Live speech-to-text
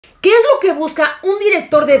¿Qué es lo que busca un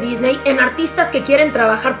director de Disney en artistas que quieren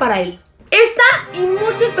trabajar para él? Esta y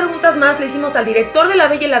muchas preguntas más le hicimos al director de La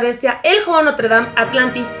Bella y la Bestia, El Joven Notre Dame,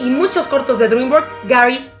 Atlantis y muchos cortos de DreamWorks,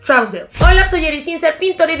 Gary Trousdale. Hola, soy Eri Sincer,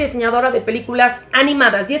 pintora y diseñadora de películas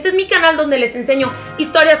animadas, y este es mi canal donde les enseño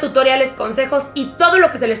historias, tutoriales, consejos y todo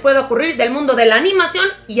lo que se les pueda ocurrir del mundo de la animación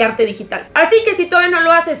y arte digital. Así que si todavía no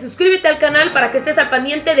lo haces, suscríbete al canal para que estés al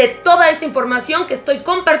pendiente de toda esta información que estoy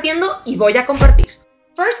compartiendo y voy a compartir.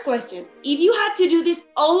 First question, if you had to do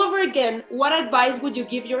this all over again, what advice would you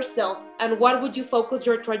give yourself and what would you focus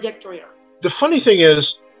your trajectory on? The funny thing is,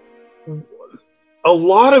 a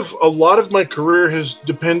lot of my career has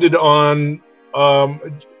depended on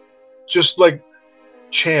just like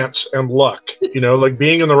chance and luck, you know, like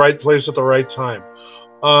being in the right place at the right time.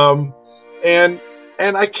 And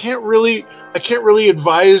I can't really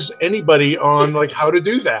advise anybody on like how to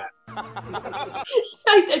do that. I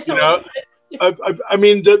You know? I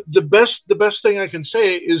mean, the best thing I can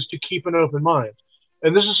say is to keep an open mind.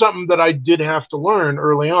 And this is something that I did have to learn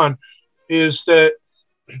early on, is that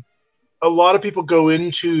a lot of people go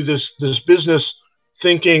into this business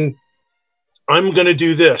thinking, I'm going to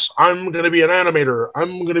do this. I'm going to be an animator.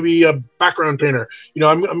 I'm going to be a background painter. You know,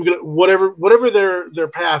 I'm going to, whatever their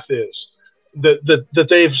path is that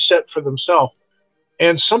they've set for themselves.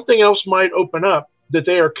 And something else might open up that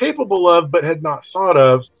they are capable of, but had not thought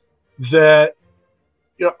of, that,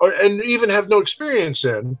 you know, and even have no experience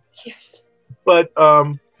in. Yes. But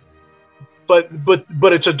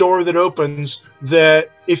it's a door that opens that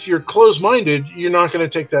if you're closed-minded, you're not going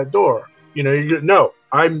to take that door. You know, no,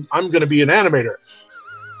 I'm going to be an animator.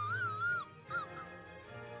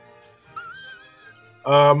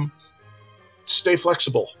 Stay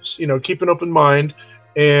flexible. You know, keep an open mind,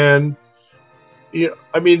 and you know,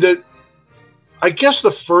 I mean that. I guess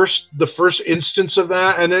the first instance of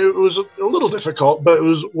that, and it was a little difficult, but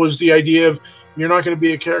it was the idea of, you're not going to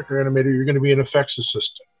be a character animator, you're going to be an effects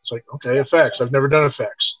assistant. It's like, okay, effects. I've never done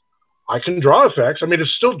effects. I can draw effects. I mean,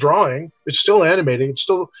 it's still drawing, it's still animating, it's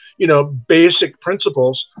still, you know, basic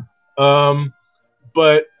principles.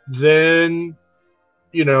 But then,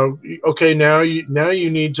 you know, okay, now you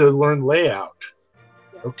need to learn layout.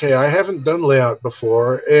 Okay, I haven't done layout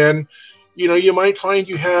before, and you know, you might find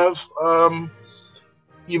you have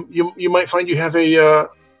you might find you have a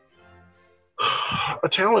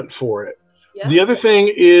talent for it. Yeah. The other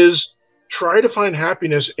thing is, try to find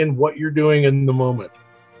happiness in what you're doing in the moment.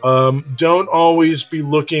 Don't always be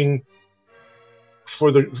looking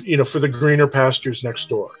for the greener pastures next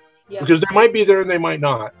door. Yeah. Because they might be there and they might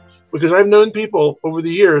not. Because I've known people over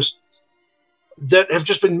the years that have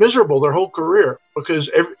just been miserable their whole career because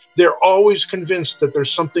they're always convinced that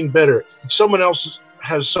there's something better. Someone else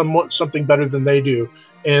has something better than they do.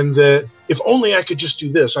 And that if only I could just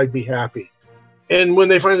do this, I'd be happy. And when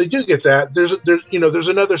they finally do get that, there's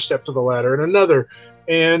another step to the ladder and another,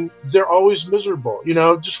 and they're always miserable. You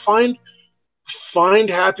know, just find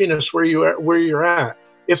happiness where you're at.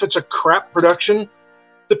 If it's a crap production,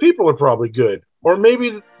 the people are probably good, or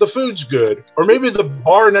maybe the food's good, or maybe the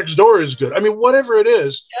bar next door is good. I mean, whatever it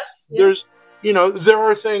is, yes. There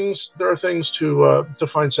are things to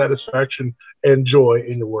find satisfaction and joy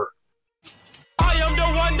in your work.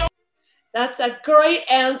 That's a great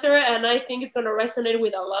answer, and I think it's going to resonate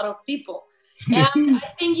with a lot of people. And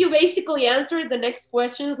I think you basically answered the next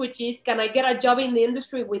question, which is, can I get a job in the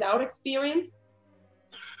industry without experience?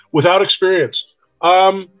 Without experience.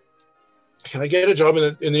 Can I get a job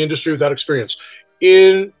in the industry without experience?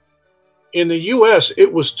 In the U.S.,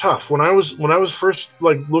 it was tough. When I was first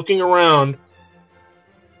like looking around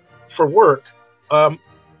for work,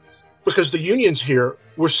 because the unions here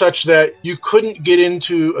were such that you couldn't get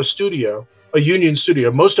into a union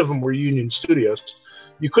studio. Most of them were union studios.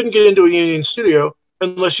 You couldn't get into a union studio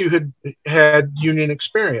unless you had union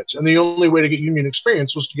experience. And the only way to get union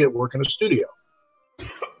experience was to get work in a studio.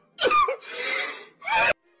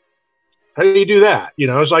 How do you do that? You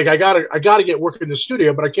know, it's like, I gotta get work in the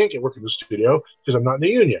studio, but I can't get work in the studio because I'm not in the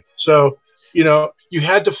union. So, you know, you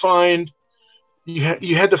had to find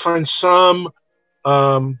some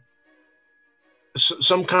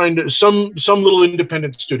little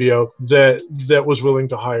independent studio that was willing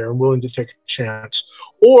to hire and willing to take a chance.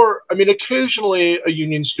 Or, I mean, occasionally a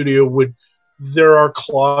union studio there are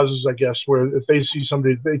clauses, I guess, where if they see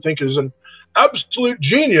somebody they think is an absolute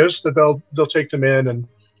genius, that they'll take them in and,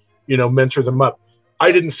 you know, mentor them up.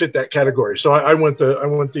 I didn't fit that category, so I went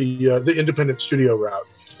the independent studio route.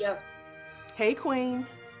 Yeah. Hey, Queen,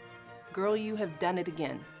 girl, you have done it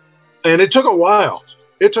again. And it took a while.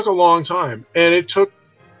 It took a long time, and it took.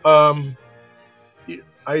 I've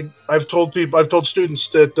told students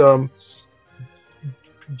that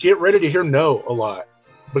get ready to hear no a lot,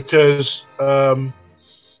 because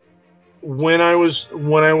when I was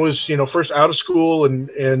first out of school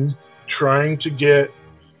and trying to get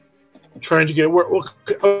work.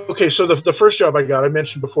 Okay, so the first job I got, I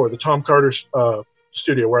mentioned before, the Tom Carter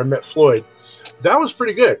studio where I met Floyd. That was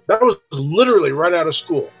pretty good. That was literally right out of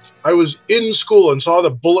school. I was in school and saw the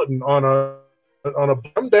bulletin on a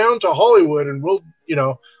come down to Hollywood and we'll,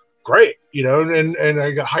 great, and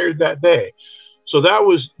I got hired that day. So that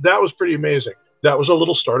was pretty amazing. That was a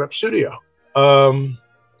little startup studio.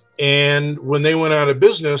 And when they went out of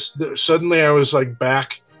business, suddenly I was like back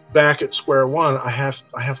at square one. I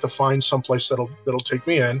have to find someplace that'll take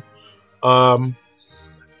me in.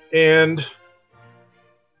 And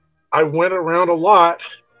I went around a lot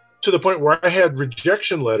to the point where I had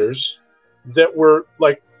rejection letters that were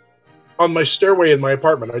like on my stairway in my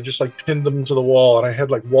apartment. I just like pinned them to the wall, and I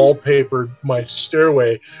had like wallpapered my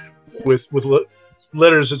stairway with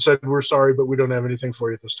letters that said, "We're sorry, but we don't have anything for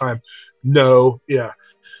you at this time." No, yeah.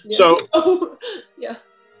 So yeah.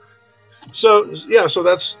 So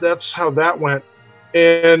that's how that went.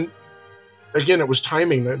 And again, it was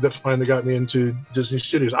timing that finally got me into Disney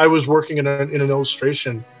Studios. I was working in an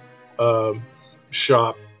illustration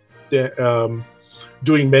shop,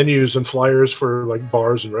 doing menus and flyers for like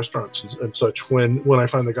bars and restaurants and such. When I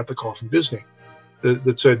finally got the call from Disney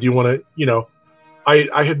that said, "Do you want to?"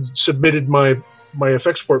 I had submitted my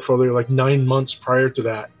effects portfolio like 9 months prior to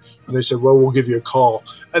that, and they said, "Well, we'll give you a call,"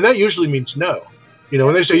 and that usually means no.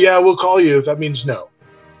 When they say, "Yeah, we'll call you," that means no.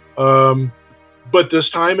 But this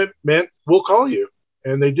time it meant we'll call you,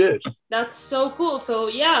 and they did. That's so cool. So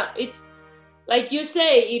yeah, it's like you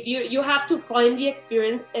say, if you have to find the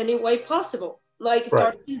experience any way possible. Like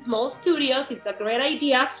starting in small studios, it's a great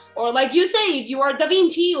idea. Or like you say, if you are Da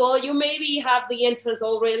Vinci, well, you maybe have the entrance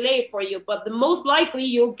already laid for you, but the most likely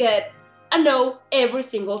you'll get a no every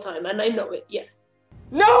single time. And I know it, yes.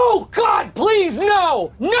 No, God, please,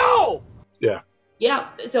 no, no. Yeah. Yeah,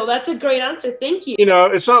 so that's a great answer. Thank you.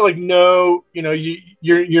 It's not like no,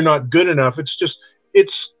 you're not good enough. It's just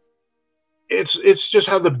it's just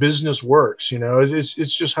how the business works.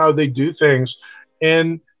 It's just how they do things,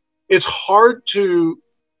 and it's hard to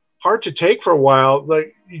take for a while,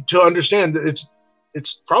 like to understand that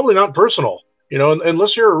it's probably not personal.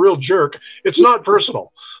 Unless you're a real jerk, it's not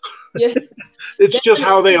personal. Yes, it's just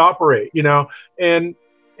how they operate. And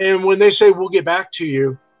when they say we'll get back to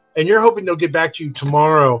you, and you're hoping they'll get back to you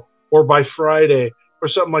tomorrow or by Friday or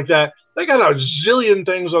something like that, they got a zillion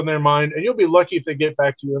things on their mind, and you'll be lucky if they get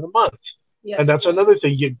back to you in a month. Yes. And that's another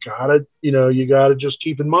thing you gotta just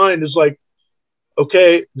keep in mind is like,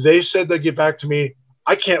 okay, they said they'd get back to me.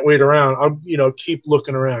 I can't wait around. I'll, keep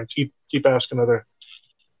looking around, keep asking other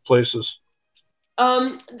places.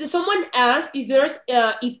 Someone asked,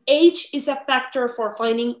 if age is a factor for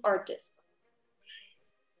finding artists?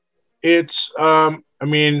 It's,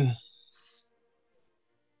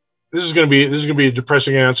 this is gonna be a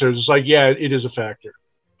depressing answer. It's like, yeah, it is a factor.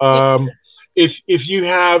 If you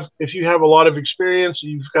have a lot of experience,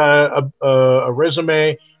 you've got a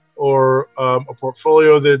resume or a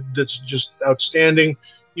portfolio that's just outstanding,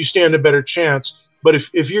 you stand a better chance. But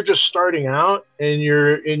if you're just starting out and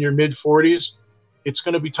you're in your mid-40s, it's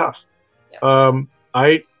going to be tough. Yeah.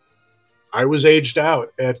 I was aged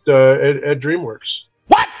out at DreamWorks.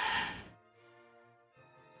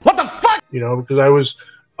 What the fuck? Because I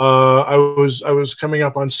was coming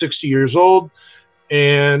up on 60 years old,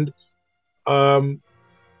 and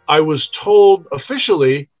I was told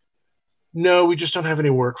officially, no, we just don't have any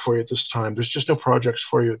work for you at this time. There's just no projects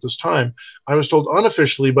for you at this time. I was told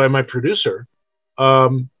unofficially by my producer,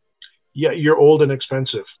 yeah, you're old and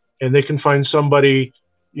expensive, and they can find somebody,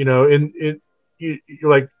 you're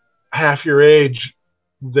like half your age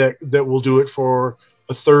that will do it for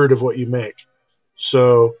a third of what you make.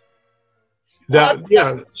 So that,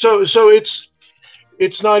 yeah, so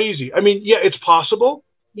it's not easy. Yeah, it's possible.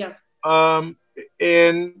 Yeah.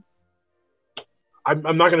 And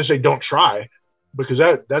I'm not going to say don't try, because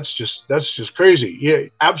that's just crazy. Yeah,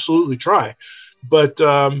 absolutely try, but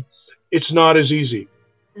it's not as easy.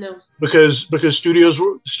 No. Because studios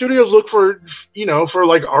look for for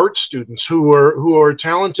like art students who are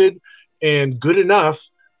talented and good enough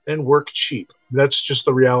and work cheap. That's just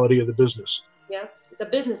the reality of the business. Yeah, it's a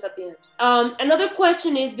business at the end. Another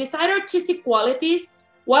question is, beside artistic qualities,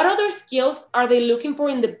 what other skills are they looking for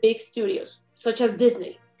in the big studios, such as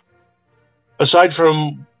Disney? Aside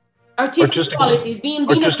from artistic qualities, being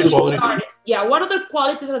a artist. Yeah, what other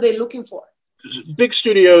qualities are they looking for? Big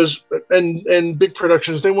studios and big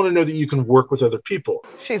productions, they want to know that you can work with other people.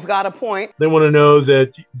 She's got a point. They want to know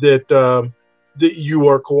that that you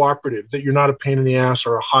are cooperative, that you're not a pain in the ass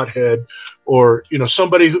or a hothead, or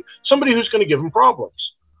somebody who's going to give them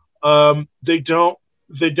problems. They don't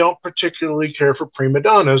particularly care for prima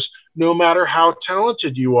donnas, no matter how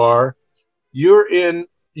talented you are. You're in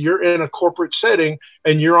a corporate setting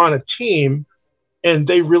and you're on a team, and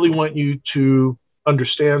they really want you to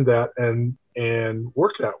understand that and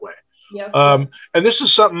work that way. Yeah. And this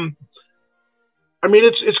is something, I mean,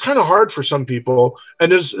 it's kind of hard for some people.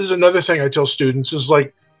 And this is another thing I tell students is,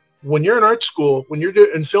 like, when you're in art school, when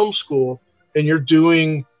you're in film school and you're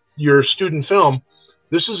doing your student film,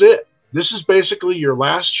 this is it. This is basically your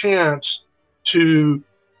last chance to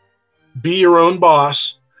be your own boss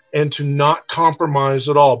and to not compromise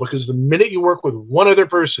at all. Because the minute you work with one other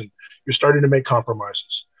person, you're starting to make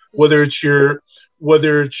compromises. Whether it's your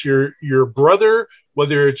brother,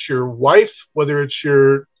 whether it's your wife, whether it's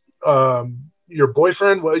your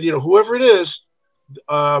boyfriend, whoever it is,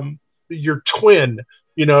 your twin,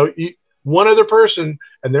 one other person,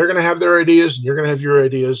 and they're going to have their ideas and you're going to have your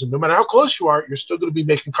ideas. And no matter how close you are, you're still going to be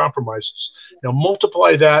making compromises. Now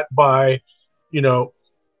multiply that by 200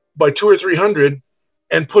 or 300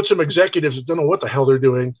 and put some executives that don't know what the hell they're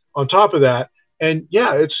doing on top of that. And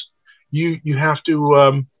yeah, it's, you have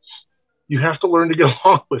to learn to get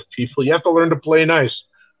along with people. You have to learn to play nice.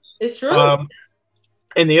 It's true.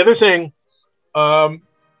 And the other thing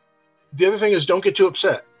is, don't get too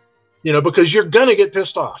upset, because you're going to get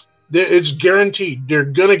pissed off. It's guaranteed. They're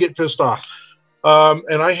going to get pissed off.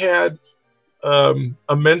 And I had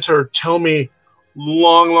a mentor tell me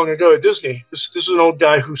long ago at Disney, this is an old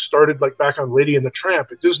guy who started like back on Lady and the Tramp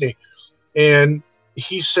at Disney. And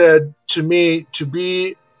he said to me, to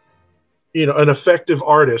be, an effective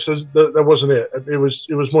artist, that wasn't it. It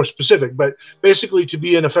was more specific, but basically to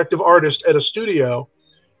be an effective artist at a studio,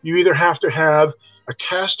 you either have to have a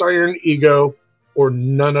cast iron ego or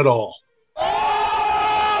none at all.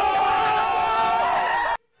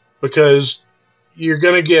 Because you're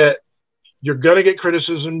gonna get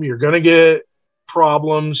criticism, you're gonna get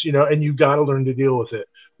problems, and you got to learn to deal with it.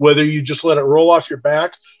 Whether you just let it roll off your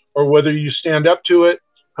back or whether you stand up to it,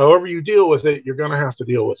 however you deal with it, you're gonna have to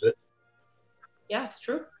deal with it. Yeah, it's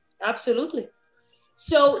true. Absolutely.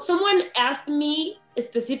 So someone asked me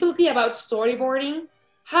specifically about storyboarding.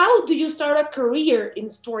 How do you start a career in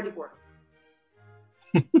storyboarding?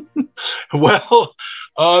 Well,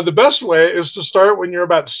 the best way is to start when you're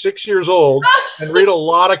about 6 years old and read a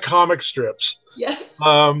lot of comic strips. Yes.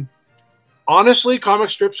 Honestly, comic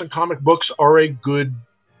strips and comic books are a good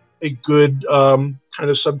kind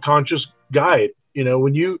of subconscious guide.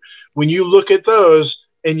 When you look at those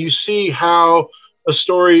and you see how a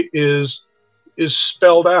story is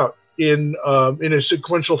spelled out in a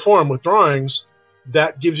sequential form with drawings,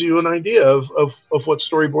 that gives you an idea of what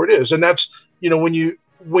storyboard is. And that's,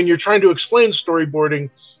 when you're trying to explain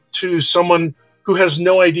storyboarding to someone who has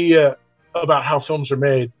no idea about how films are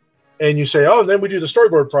made, and you say, oh, and then we do the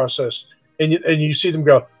storyboard process, and you see them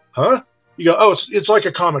go, huh? You go, oh, it's like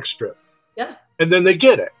a comic strip. Yeah. And then they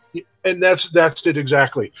get it. And that's it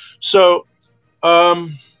exactly. So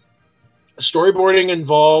storyboarding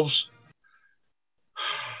involves,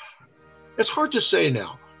 it's hard to say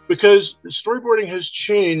now, because storyboarding has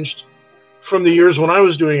changed from the years when I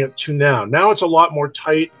was doing it to now. Now it's a lot more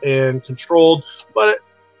tight and controlled. But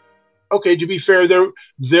okay, to be fair,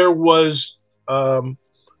 there was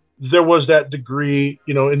that degree,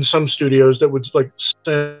 in some studios that would like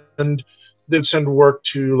they'd send work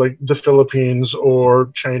to like the Philippines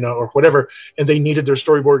or China or whatever, and they needed their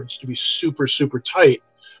storyboards to be super, super tight.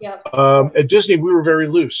 Yeah. At Disney, we were very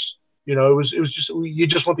loose. It was just, you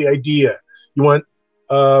just want the idea. You want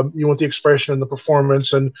the expression and the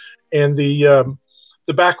performance, and the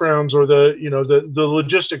backgrounds or the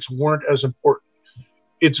logistics weren't as important.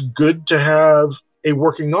 It's good to have a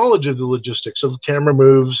working knowledge of the logistics of camera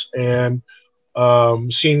moves and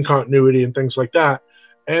scene continuity and things like that.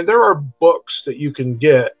 And there are books that you can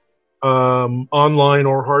get online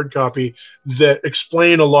or hard copy that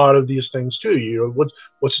explain a lot of these things to you.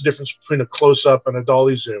 What's the difference between a close-up and a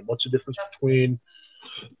dolly zoom? What's the difference between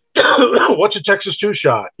what's a Texas 2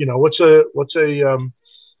 shot? What's an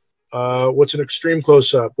extreme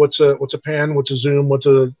close-up? What's a pan? What's a zoom? What's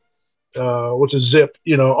a zip?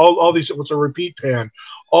 All these. What's a repeat pan?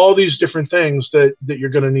 All these different things that you're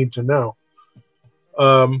going to need to know.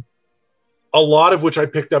 A lot of which I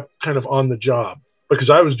picked up kind of on the job, because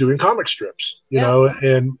I was doing comic strips,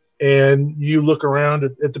 and you look around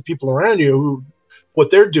at the people around you, what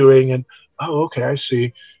they're doing, and oh, okay, I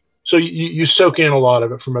see. So you soak in a lot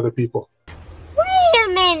of it from other people. Wait a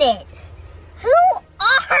minute, who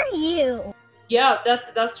are you? Yeah,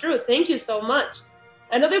 that's true. Thank you so much.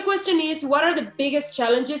 Another question is, what are the biggest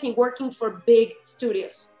challenges in working for big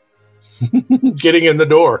studios? Getting in the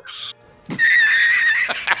door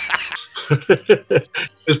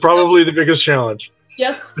is probably the biggest challenge.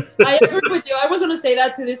 Yes, I agree with you. I was going to say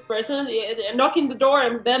that to this person, knocking the door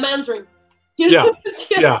and them answering. Yeah,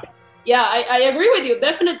 yeah. Yeah, I agree with you,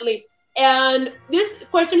 definitely. And this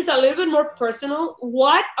question is a little bit more personal.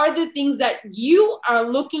 What are the things that you are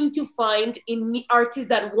looking to find in artists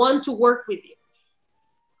that want to work with you?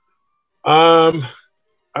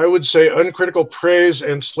 I would say uncritical praise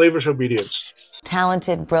and slavish obedience.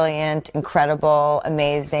 Talented, brilliant, incredible,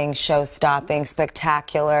 amazing, show-stopping,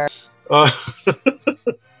 spectacular.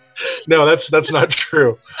 No, that's not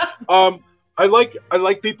true. I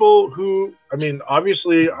like people who, I mean,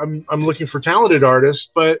 obviously I'm looking for talented artists,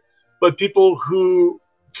 but people who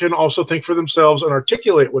can also think for themselves and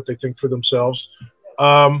articulate what they think for themselves,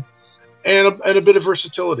 and a bit of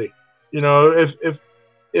versatility. You know,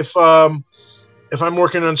 if I'm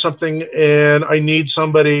working on something and I need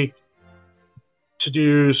somebody to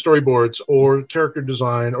do storyboards or character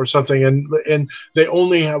design or something, and they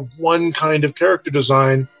only have one kind of character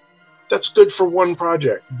design, that's good for one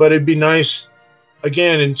project. But it'd be nice,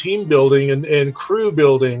 again, in team building and crew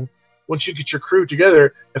building, once you get your crew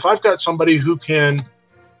together, if I've got somebody who can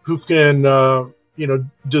you know,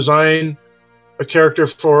 design a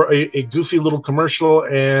character for a goofy little commercial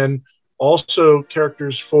and also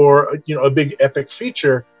characters for, you know, a big epic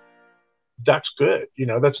feature, that's good. You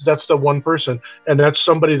know, that's the one person, and that's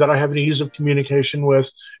somebody that I have an ease of communication with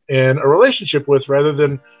and a relationship with, rather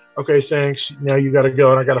than, okay, thanks, now you got to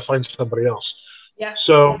go and I got to find somebody else. Yeah.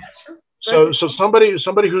 So, yeah, sure. so somebody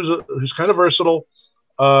who's kind of versatile,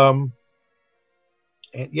 and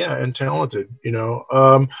talented. You know,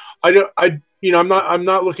 I'm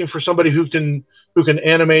not looking for somebody who can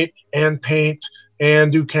animate and paint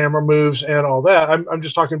and do camera moves and all that. I'm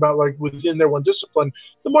just talking about, like, within their one discipline.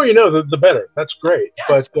 The more you know, the better. That's great.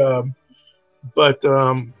 Yes. But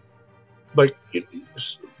like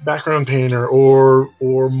background painter or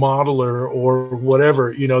modeler or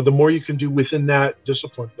whatever, you know, the more you can do within that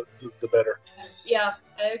discipline, the better. Yeah,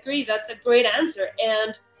 I agree. That's a great answer.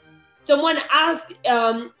 And someone asked,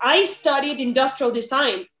 I studied industrial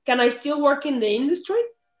design. Can I still work in the industry?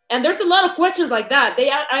 And there's a lot of questions like that.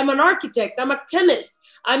 I'm an architect, I'm a chemist,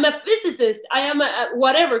 I'm a physicist, I am a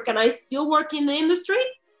whatever. Can I still work in the industry?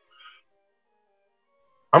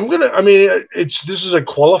 This is a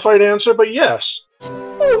qualified answer, but yes.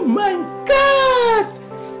 Oh my God!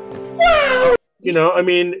 Wow! You know, I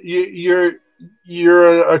mean, you're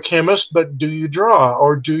a chemist, but do you draw,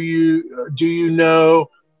 or do you know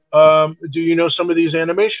some of these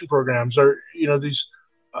animation programs, or, you know, these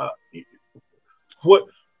what?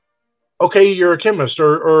 Okay, you're a chemist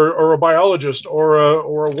or a biologist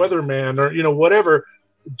or a weatherman, or, you know, whatever.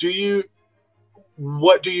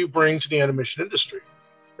 What do you bring to the animation industry?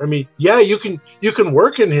 I mean, yeah, you can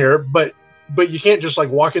work in here, but you can't just, like,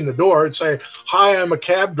 walk in the door and say, "Hi, I'm a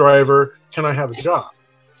cab driver. Can I have a job?"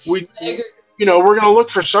 You know, we're going to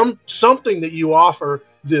look for something that you offer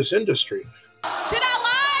this industry. Did I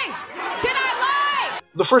lie? Did I lie?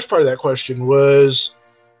 The first part of that question was,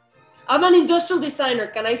 I'm an industrial designer.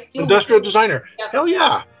 Can I still industrial designer? Yeah. Hell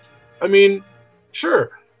yeah. I mean,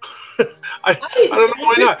 sure. I don't know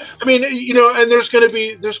why not. I mean, you know, and there's going to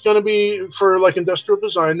be for, like, industrial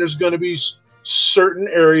design, there's going to be certain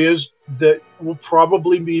areas that will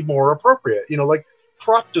probably be more appropriate, you know, like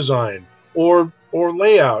prop design or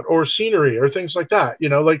layout or scenery or things like that, you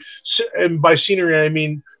know, like, and by scenery, I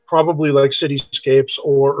mean probably like cityscapes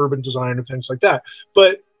or urban design or things like that.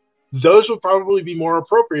 But those would probably be more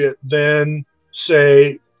appropriate than,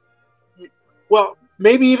 say, well,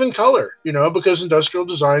 maybe even color, you know, because industrial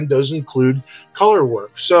design does include color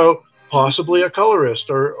work. So possibly a colorist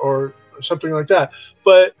or something like that.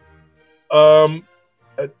 But an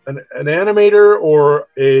animator or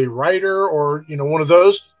a writer or, you know, one of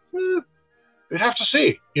those, you'd have to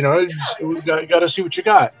see, you know, you got to see what you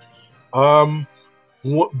got. While I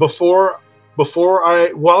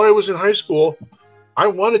was in high school, I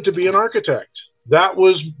wanted to be an architect. That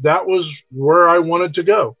was where I wanted to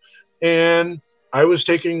go. And I was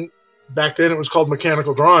taking, back then it was called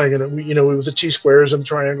mechanical drawing, and it was the T-squares and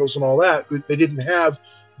triangles and all that. They didn't have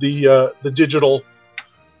the digital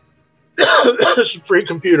free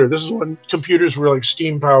computer. This is when computers were, like,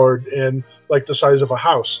 steam powered and, like, the size of a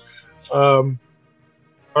house.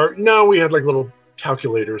 No, we had, like, little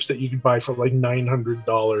calculators that you could buy for, like, $900,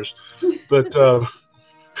 but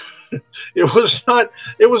it was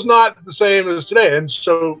not the same as today. And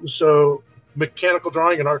so mechanical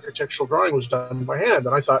drawing and architectural drawing was done by hand,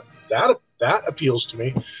 and I thought that appeals to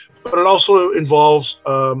me. but it also involves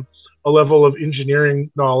a level of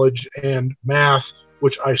engineering knowledge and math,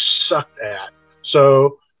 which I sucked at.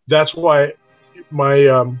 So that's why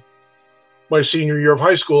my senior year of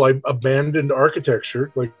high school, I abandoned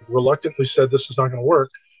architecture, like reluctantly said, this is not going to work,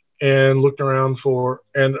 and looked around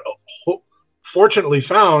and fortunately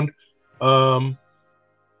found the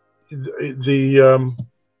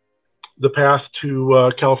path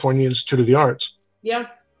to California Institute of the Arts. Yeah.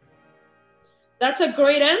 That's a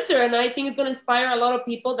great answer. And I think it's going to inspire a lot of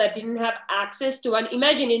people that didn't have access to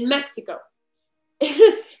imagine in Mexico,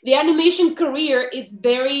 the animation career is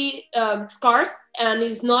very scarce and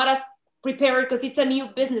is not as prepared because it's a new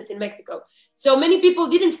business in Mexico. So many people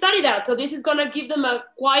didn't study that. So this is going to give them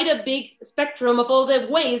quite a big spectrum of all the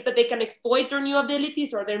ways that they can exploit their new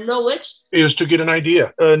abilities or their knowledge. Is to get an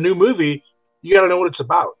idea. A new movie, you got to know what it's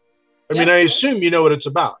about. I mean, I assume you know what it's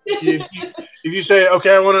about. If you say, okay,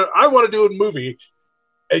 I want to do a movie,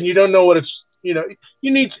 and you don't know what it's, you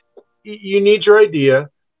need your idea.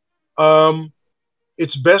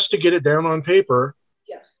 It's best to get it down on paper,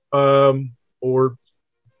 or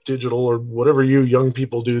digital, or whatever you young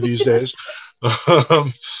people do these days. But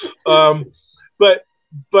I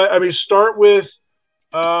mean, start with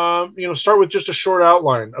just a short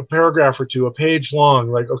outline, a paragraph or two, a page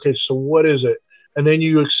long. Like, okay, so what is it? And then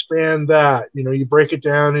you expand that. You break it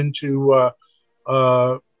down into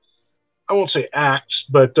I won't say acts,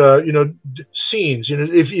 but scenes.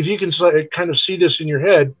 If you can kind of see this in your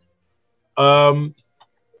head, and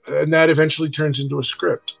that eventually turns into a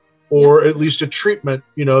script, or at least a treatment.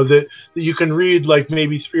 That you can read, like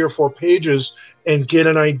maybe 3 or 4 pages and get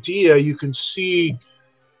an idea. You can see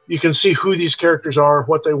who these characters are,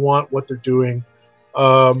 what they want, what they're doing.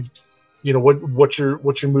 What your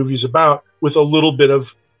movie's about, with a little bit of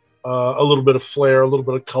flair, a little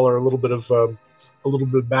bit of color, a little bit of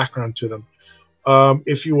background to them.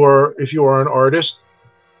 If you are an artist,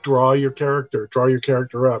 draw your character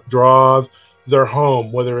up, draw their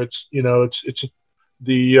home, whether it's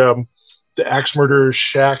the axe murderer's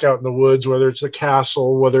shack out in the woods, whether it's a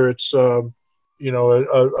castle, whether it's a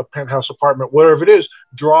penthouse apartment, whatever it is.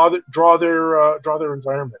 Draw their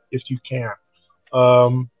environment if you can.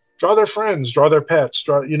 Draw their friends, draw their pets,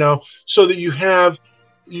 so that you have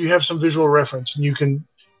some visual reference, and you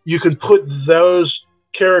can put those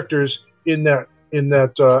characters in that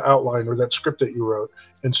outline or that script that you wrote,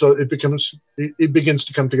 and so it begins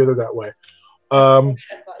to come together that way.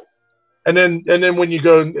 And then when you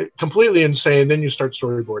go completely insane, then you start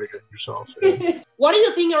storyboarding it yourself. What do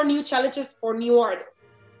you think are new challenges for new artists?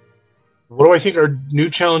 What do I think are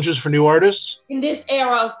new challenges for new artists in this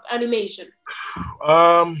era of animation?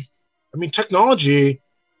 I mean, technology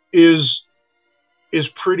is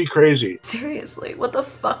pretty crazy. Seriously, what the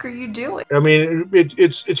fuck are you doing? I mean,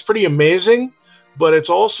 it's pretty amazing, but it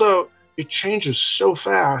changes so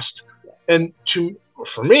fast. And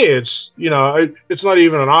for me, it's not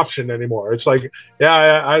even an option anymore. It's like,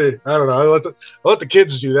 I don't know. I let the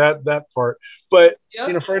kids do that part. But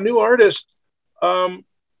for a new artist, the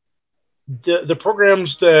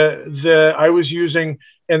programs that I was using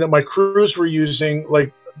and that my crews were using,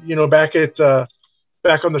 like, back on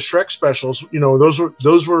the Shrek specials,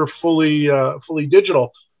 those were fully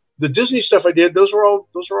digital. The Disney stuff I did, those were all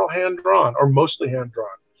hand drawn, or mostly hand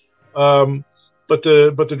drawn. But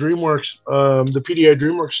the DreamWorks, the PDI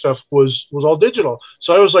DreamWorks stuff was all digital.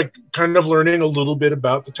 So I was like kind of learning a little bit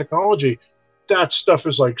about the technology. That stuff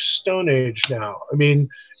is like Stone Age now. I mean,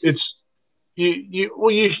 it's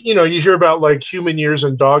you hear about like human years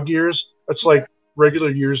and dog years. That's like regular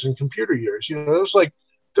years and computer years. Those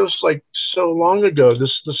so long ago.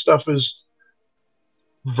 This stuff is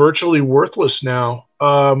virtually worthless now.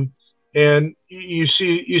 And you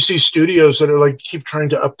see studios that are like keep trying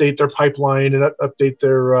to update their pipeline and update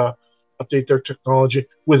their technology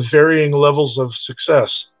with varying levels of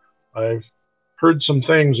success. I've heard some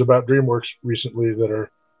things about DreamWorks recently that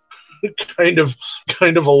are kind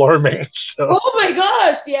of alarming. So, oh my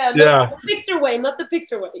gosh! Yeah. The Pixar way, not the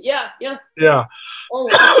Pixar way. Yeah. Oh,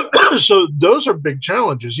 wow. So those are big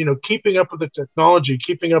challenges. Keeping up with the technology,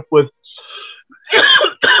 keeping up with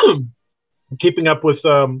the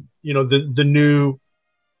new.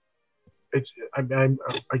 I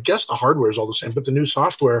guess the hardware is all the same, but the new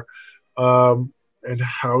software, and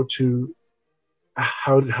how to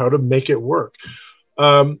make it work.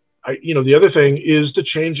 The other thing is the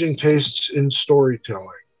changing tastes in storytelling.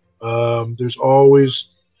 There's always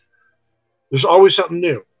something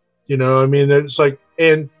new. I mean, it's like,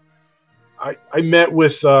 and I met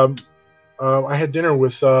with, I had dinner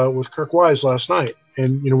with Kirk Wise last night,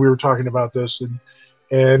 and we were talking about this,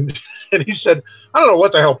 and he said, I don't know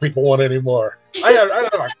what the hell people want anymore. I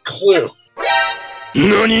have a clue.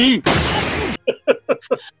 Nani?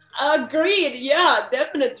 Agreed. Yeah,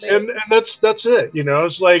 definitely. And that's it. You know,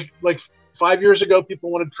 it's like 5 years ago,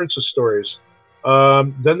 people wanted princess stories.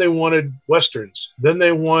 Then they wanted westerns. Then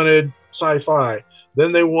they wanted sci-fi.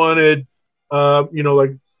 Then they wanted, you know,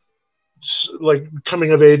 like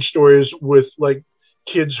coming of age stories with like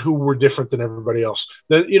kids who were different than everybody else.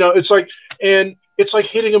 Then, you know, it's like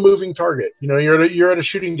hitting a moving target. You know, you're at a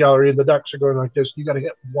shooting gallery and the ducks are going like this. You got to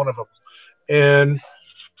hit one of them. And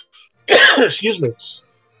excuse me.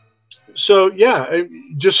 So yeah,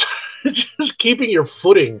 just keeping your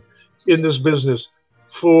footing in this business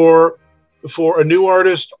for a new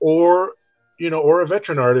artist or, you know, or a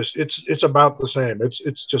veteran artist, it's about the same.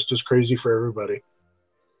 It's just as crazy for everybody.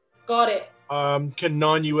 Got it. Can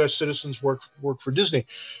non-U.S. citizens work for Disney?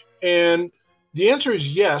 And the answer is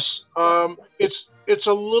yes. It's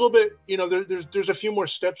a little bit, you know, there's a few more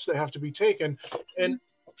steps that have to be taken, and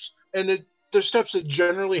there's steps that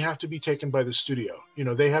generally have to be taken by the studio. You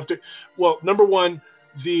know, they have to. Well, number one,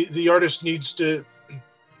 the artist needs to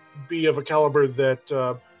be of a caliber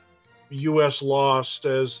that U.S. law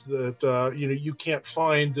says that you know, you can't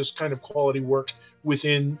find this kind of quality work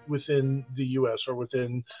within the U.S. or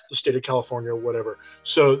within the state of California or whatever.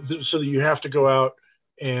 So that you have to go out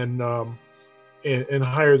and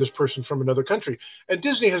hire this person from another country. And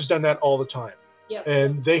Disney has done that all the time. Yep.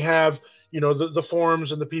 And they have, you know, the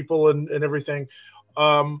forms and the people and everything.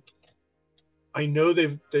 I know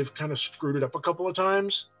they've kind of screwed it up a couple of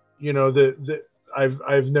times. You know,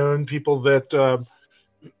 I've known people that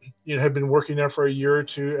you know, had been working there for a year or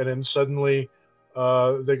two, and then suddenly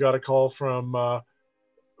they got a call from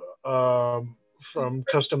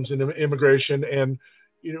customs and immigration, and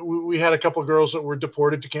you know, we had a couple of girls that were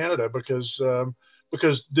deported to Canada because no,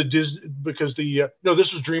 this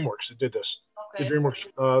was DreamWorks that did this. Okay. The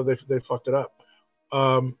DreamWorks they fucked it up.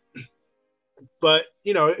 But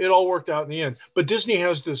you know, it all worked out in the end. But Disney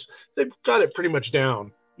has this; they've got it pretty much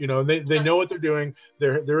down. You know, they know what they're doing.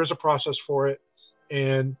 There is a process for it,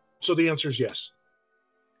 and so the answer is yes.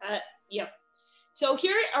 Yeah. So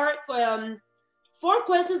here are 4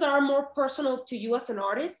 questions that are more personal to you as an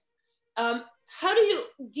artist. How do you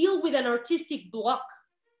deal with an artistic block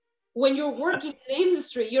when you're working in the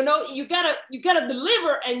industry? You know, you gotta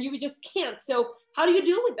deliver, and you just can't. So how do you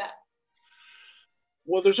deal with that?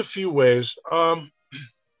 Well, there's a few ways. I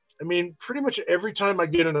mean, pretty much every time I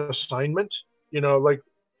get an assignment, you know, like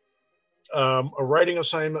a writing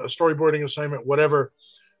assignment, a storyboarding assignment, whatever,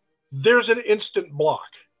 there's an instant block.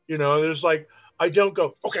 You know, there's like, I don't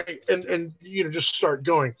go, okay, and you know, just start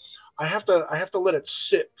going. I have to let it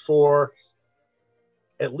sit for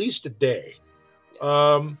at least a day.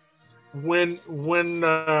 When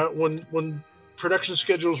production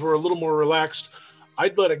schedules were a little more relaxed,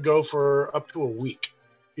 I'd let it go for up to a week.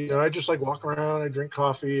 You know, I just like walk around, I drink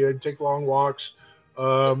coffee, I'd take long walks,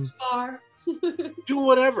 do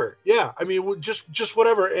whatever. Yeah, I mean, just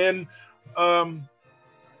whatever. And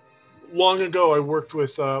long ago, I worked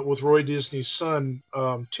with Roy Disney's son,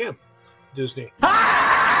 Tim Disney,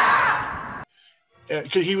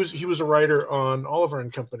 because he was a writer on Oliver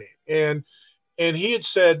and Company, and he had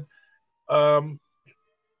said, kind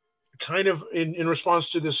of in response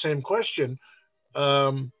to this same question,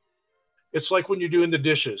 it's like when you're doing the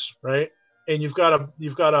dishes, right? And you've got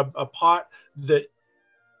a pot that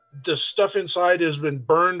the stuff inside has been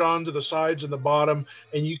burned onto the sides and the bottom,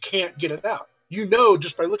 and you can't get it out. You know,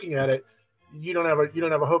 just by looking at it, you don't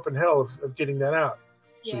have a hope in hell of getting that out.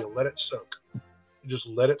 Yeah. So you let it soak. You just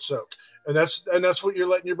let it soak, and that's what you're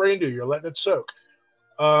letting your brain do. You're letting it soak.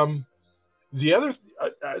 The other,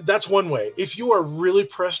 that's one way. If you are really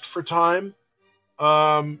pressed for time,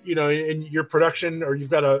 you know, in your production, or you've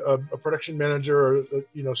got a production manager, or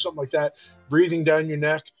you know, something like that, breathing down your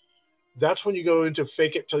neck, that's when you go into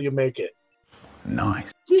fake it till you make it.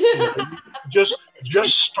 Nice. You know, just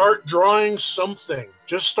start drawing something.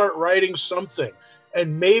 Just start writing something,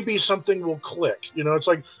 and maybe something will click. You know, it's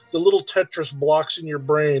like the little Tetris blocks in your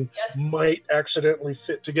brain might accidentally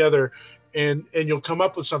fit together, and you'll come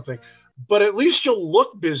up with something. But at least you'll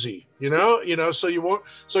look busy, you know, so you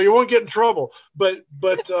won't get in trouble. But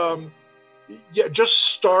yeah, just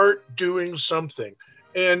start doing something.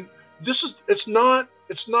 And it's not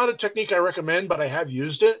a technique I recommend, but I have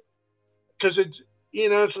used it because it's, you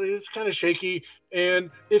know, it's kind of shaky, and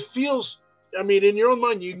it feels, I mean, in your own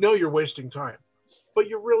mind, you know, you're wasting time, but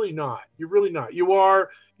you're really not. You're really not. You are,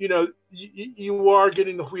 you know, you are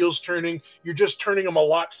getting the wheels turning. You're just turning them a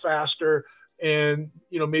lot faster, and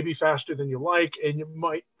you know, maybe faster than you like, and you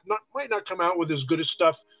might not come out with as good as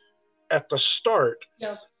stuff at the start.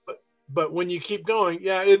 Yeah. but when you keep going,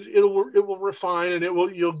 yeah, it will refine, and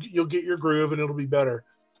you'll get your groove, and it'll be better.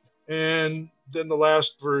 And then the last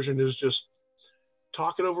version is just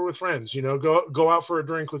talk it over with friends. You know, go out for a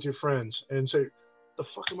drink with your friends and say, "The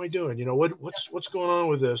fuck am I doing? You know, what's going on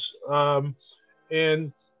with this?"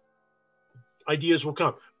 And ideas will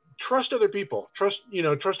come. Trust other people. Trust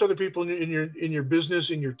other people in your business,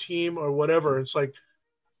 in your team, or whatever. It's like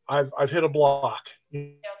I've hit a block.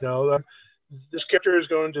 You know, this character is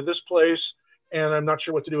going to this place, and I'm not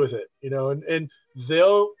sure what to do with it. You know, and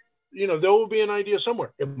there will be an idea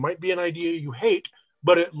somewhere. It might be an idea you hate,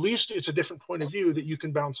 but at least it's a different point of view that you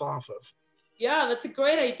can bounce off of. Yeah, that's a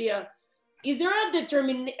great idea. Is there a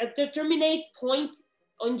determinate point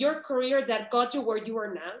on your career that got you where you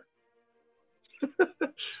are now?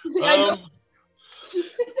 I know.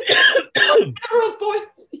 Several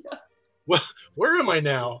points. Yeah. Well, where am I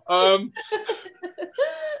now? I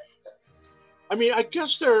mean, I guess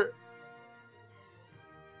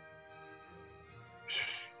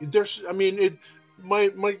my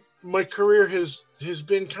career has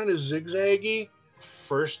been kind of zigzaggy.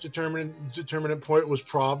 First determinant point was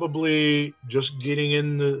probably just getting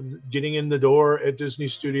in the door at Disney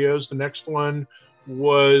Studios. The next one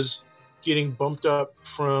was getting bumped up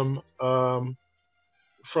from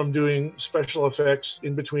doing special effects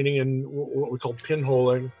in betweening and what we call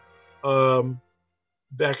pinholing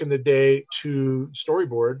back in the day to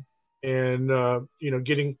storyboard, and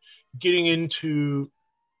getting into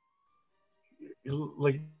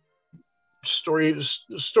like stories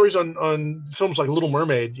on films like Little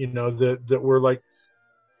Mermaid, you know, that were like,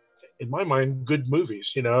 in my mind, good movies,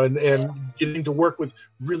 you know, and getting to work with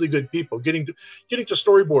really good people, getting to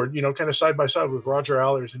storyboard, you know, kind of side by side with Roger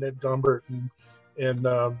Allers and Ed Gumbert, and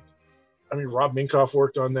I mean, Rob Minkoff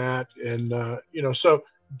worked on that, and you know, so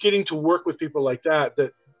getting to work with people like that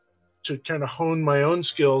to kind of hone my own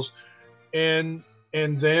skills, and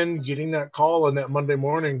then getting that call on that Monday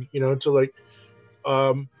morning, you know, to like,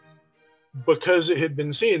 because it had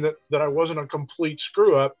been seen that I wasn't a complete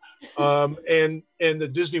screw up, and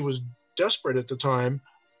that Disney was desperate at the time,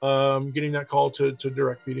 getting that call to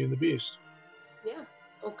direct Beauty and the Beast. Yeah.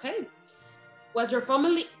 Okay. Was your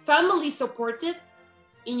family supportive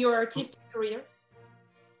in your artistic career?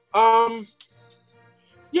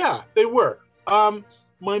 Yeah, they were.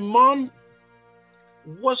 My mom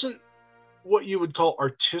wasn't what you would call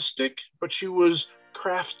artistic, but she was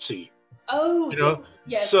craftsy. Oh, you know?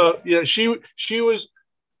 Yes. So yeah, she was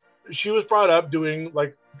brought up doing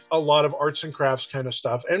like a lot of arts and crafts kind of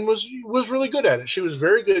stuff, and was really good at it. She was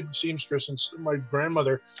very good seamstress, and my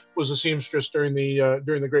grandmother was a seamstress during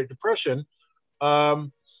the Great Depression.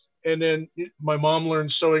 And then my mom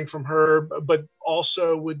learned sewing from her, but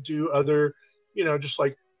also would do other, you know, just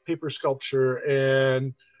like paper sculpture.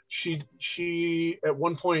 And she at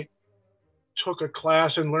one point took a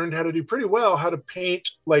class and learned how to paint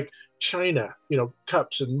like china, you know,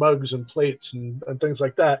 cups and mugs and plates and things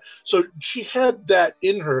like that. So she had that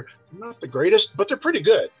in her. Not the greatest, but they're pretty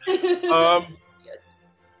good. Yes.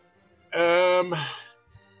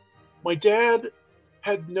 My dad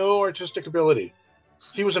had no artistic ability.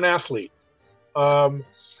 He was an athlete, but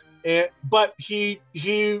he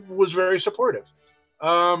was very supportive.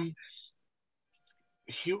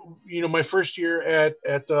 You know, my first year at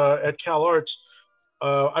Cal Arts,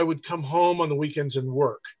 I would come home on the weekends and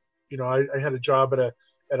work. You know, I had a job at a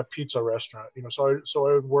pizza restaurant. You know, so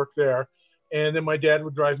I would work there, and then my dad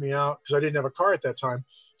would drive me out because I didn't have a car at that time.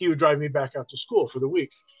 He would drive me back out to school for the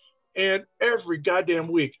week, and every goddamn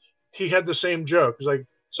week he had the same joke. He's like,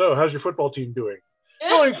 "So, how's your football team doing?"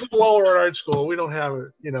 Going football or art school, we don't have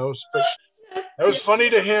it. You know, but Yes, that was funny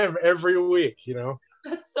to him every week. You know.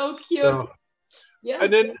 That's so cute. So, yeah.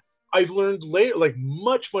 And then I learned later, like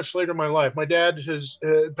much later in my life. My dad has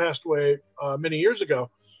passed away many years ago,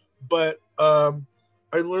 but I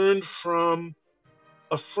learned from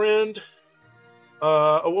a friend,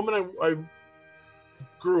 a woman I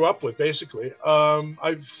grew up with, basically.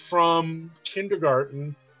 From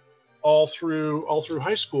kindergarten all through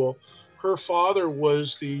high school. Her father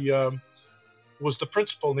was the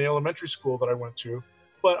principal in the elementary school that I went to.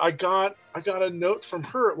 But I got a note from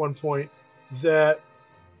her at one point that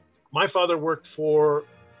my father worked for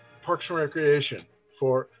Parks and Recreation,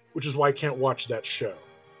 which is why I can't watch that show.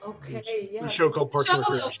 Okay, yeah. The show called Parks and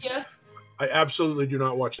Recreation. Yes. I absolutely do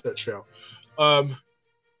not watch that show.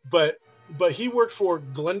 But he worked for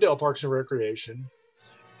Glendale Parks and Recreation,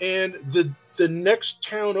 and the next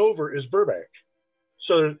town over is Burbank.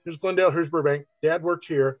 So there's Glendale, here's Burbank. Dad worked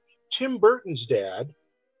here. Tim Burton's dad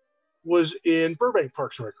was in Burbank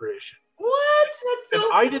Parks and Recreation. What? That's so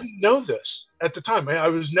and I didn't know this at the time. I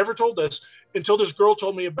was never told this. until this girl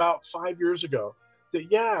told me about 5 years ago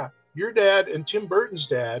that, yeah, your dad and Tim Burton's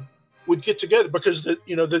dad would get together because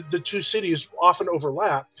the two cities often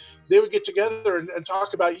overlap. They would get together and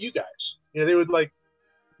talk about you guys. They would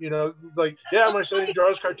yeah, my son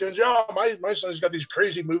draws cartoons. Yeah, my son's got these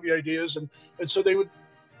crazy movie ideas, and so they would.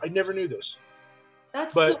 I never knew this,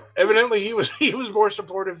 but evidently he was more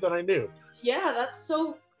supportive than I knew. Yeah, that's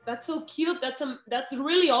so cute. That's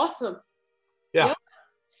really awesome. Yeah.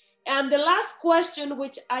 And the last question,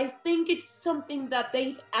 which I think it's something that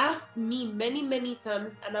they've asked me many, many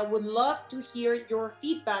times, and I would love to hear your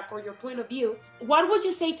feedback or your point of view. What would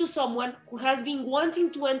you say to someone who has been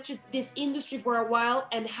wanting to enter this industry for a while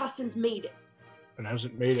and hasn't made it? That's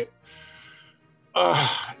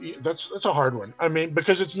a hard one. I mean,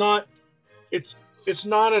 because it's not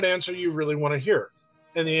an answer you really want to hear.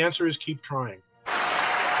 And the answer is keep trying.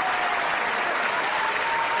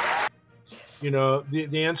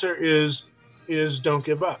 The answer is don't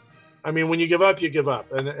give up. I mean, when you give up, you give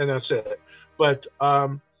up, and that's it. But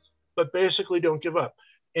basically, don't give up.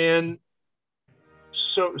 And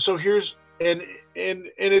so here's and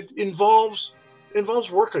it involves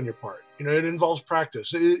work on your part. It involves practice.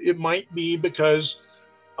 It might be because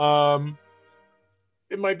of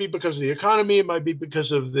the economy. It might be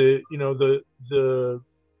because of the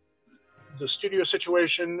studio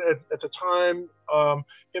situation at the time.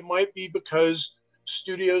 It might be because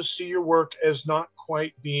studios see your work as not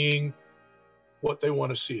quite being what they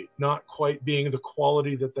want to see, not quite being the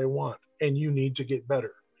quality that they want, and you need to get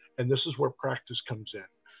better. And this is where practice comes in.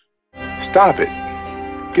 Stop it.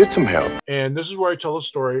 Get some help. And this is where I tell a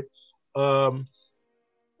story of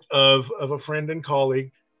a friend and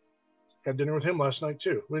colleague. Had dinner with him last night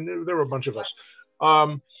too. I mean, there were a bunch of us.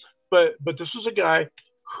 But this was a guy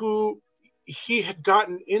who he had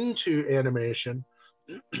gotten into animation,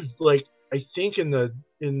 like I think in the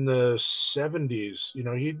 70s.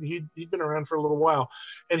 He'd been around for a little while,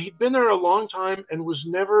 and he'd been there a long time and was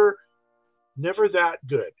never that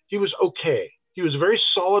good. He was okay. He was a very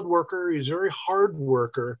solid worker. He was a very hard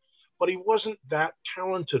worker, but he wasn't that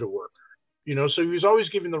talented a worker. So he was always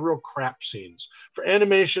giving the real crap scenes. For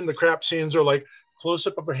animation, the crap scenes are like close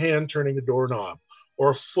up of a hand turning a doorknob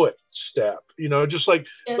or a foot step, just like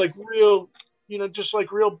real, just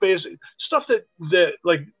like real basic stuff that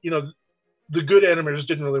the good animators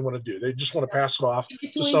didn't really want to do. They just want to pass it off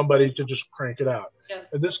to somebody to just crank it out. Yeah.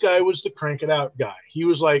 And this guy was the crank it out guy. He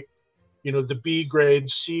was like, the B grade,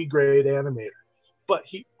 C grade animator. But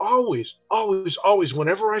he always,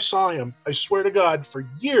 whenever I saw him, I swear to God, for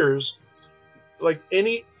years, like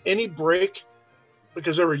any break,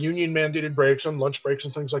 because there were union mandated breaks and lunch breaks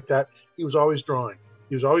and things like that, he was always drawing.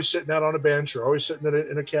 He was always sitting out on a bench or always sitting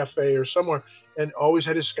in a cafe or somewhere, and always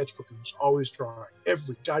had his sketchbook and was always drawing.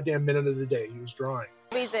 Every goddamn minute of the day, he was drawing.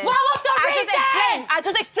 Reason. What was the reason? I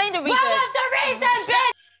just explained the reason. What was the reason,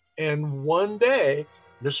 bitch? And one day,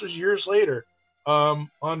 this was years later, on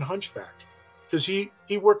Hunchback, because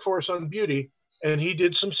he worked for us on Beauty, and he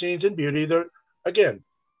did some scenes in Beauty that, again,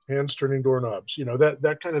 hands turning doorknobs,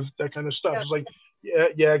 that kind of stuff. Yeah. It's like,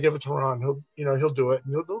 yeah, give it to Ron. He'll do it,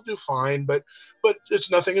 and he'll do fine, but it's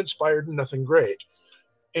nothing inspired and nothing great.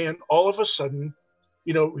 And all of a sudden,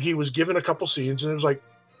 he was given a couple scenes, and it was like,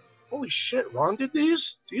 holy shit, Ron did these?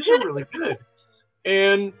 These are really good.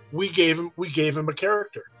 And we gave him a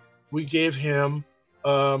character. We gave him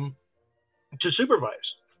to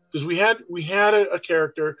supervise, because we had a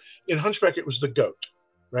character in Hunchback. It was the goat,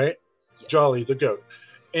 right? Yes. Jolly the goat,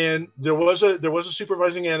 and there was a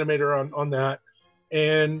supervising animator on that,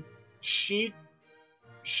 and she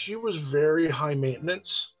was very high maintenance,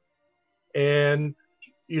 and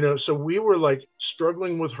so we were like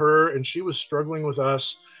struggling with her, and she was struggling with us,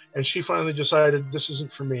 and she finally decided this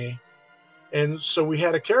isn't for me, and so we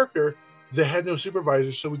had a character that had no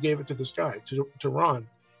supervisor, so we gave it to this guy, to Ron,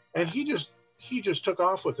 and he just took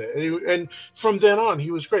off with it, and from then on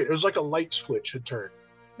he was great. It was like a light switch had turned,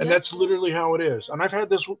 and that's literally how it is. And I've had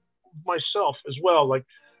this myself as well, like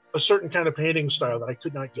a certain kind of painting style that I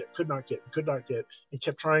could not get, and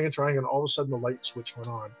kept trying, and all of a sudden the light switch went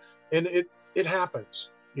on, and it happens,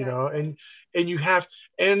 and you have,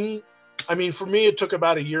 and I mean, for me, it took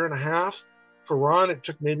about 1.5 years. For Ron, it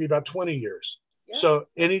took maybe about 20 years. Yeah. So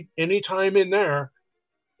any time in there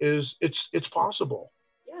it's possible.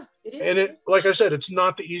 Yeah, it is. And like I said, it's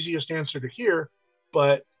not the easiest answer to hear,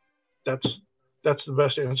 but that's the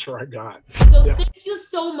best answer I got. So thank you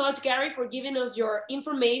so much, Gary, for giving us your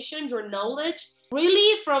information, your knowledge.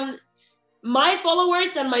 Really, from my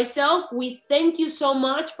followers and myself, we thank you so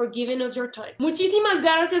much for giving us your time. Muchísimas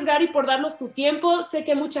gracias, Gary, por darnos tu tiempo. Sé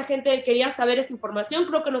que mucha gente quería saber esta información.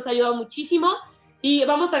 Creo que nos ha ayudado muchísimo. y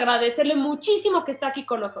vamos a agradecerle muchísimo que está aquí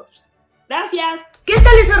con nosotros. Gracias. ¿Qué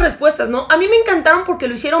tal esas respuestas, no? A mí me encantaron porque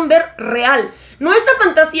lo hicieron ver real. No esa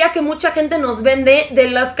fantasía que mucha gente nos vende de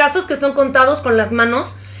los casos que son contados con las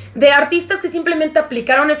manos, de artistas que simplemente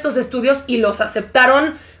aplicaron estos estudios y los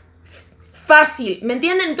aceptaron fácil, ¿me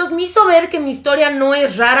entienden? Entonces me hizo ver que mi historia no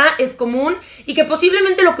es rara, es común y que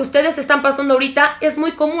posiblemente lo que ustedes están pasando ahorita es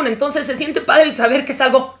muy común. Entonces se siente padre el saber que es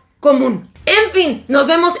algo común. En fin, nos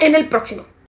vemos en el próximo.